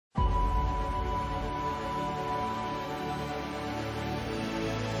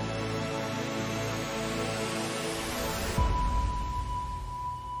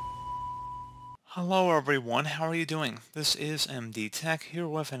Hello everyone, how are you doing? This is MD Tech here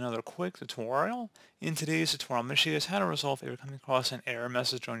with another quick tutorial. In today's tutorial, I'm going to show you guys how to resolve if you're coming across an error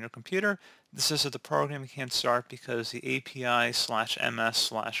message on your computer. This is that the program can't start because the api-ms-win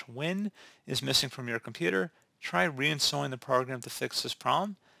is missing from your computer. Try reinstalling the program to fix this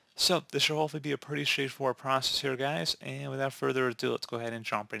problem. So this should hopefully be a pretty straightforward process here, guys, and without further ado, let's go ahead and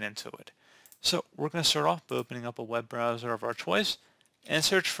jump right into it. So we're going to start off by opening up a web browser of our choice and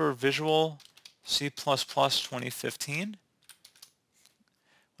search for Visual C++ 2015. One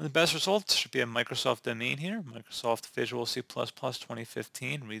of the best results should be a Microsoft domain here, Microsoft Visual C++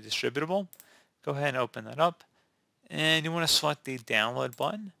 2015 redistributable. Go ahead and open that up. And you want to select the download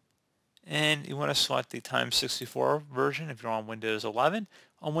button. And you want to select the Times64 version if you're on Windows 11.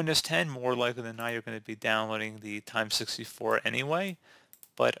 On Windows 10, more likely than not, you're going to be downloading the Times64 anyway.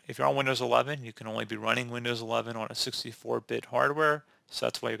 But if you're on Windows 11, you can only be running Windows 11 on a 64-bit hardware. So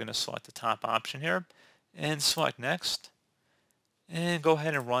that's why you're going to select the top option here. And select Next. And go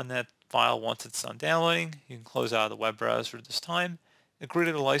ahead and run that file once it's done downloading. You can close out of the web browser this time. Agree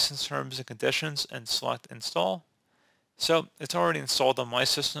to the license terms and conditions and select Install. So it's already installed on my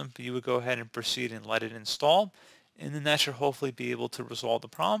system, but you would go ahead and proceed and let it install. And then that should hopefully be able to resolve the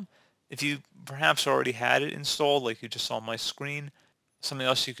problem. If you perhaps already had it installed, like you just saw on my screen, something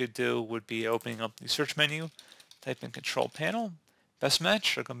else you could do would be opening up the search menu, type in Control Panel, Best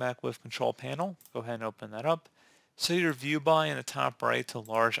Match, or come back with Control Panel. Go ahead and open that up. Set your view by in the top right to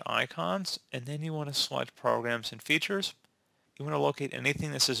large icons, and then you want to select Programs and Features. You want to locate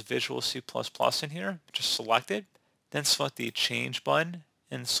anything that says Visual C++ in here, just select it. Then select the Change button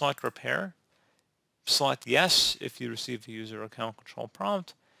and select Repair. Select Yes if you receive a user account control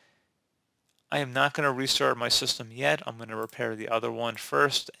prompt. I am not going to restart my system yet. I'm going to repair the other one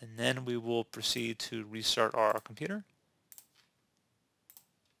first, and then we will proceed to restart our computer.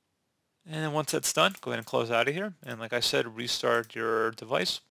 And then once that's done, go ahead and close out of here. And like I said, restart your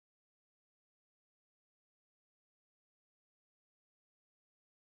device.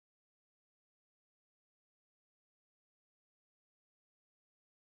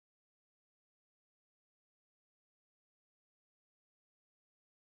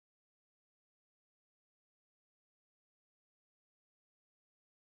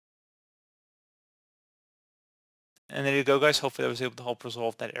 And there you go, guys. Hopefully I was able to help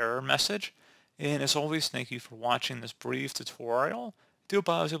resolve that error message. And as always, thank you for watching this brief tutorial. I do hope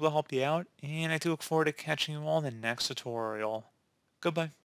I was able to help you out, and I do look forward to catching you all in the next tutorial. Goodbye.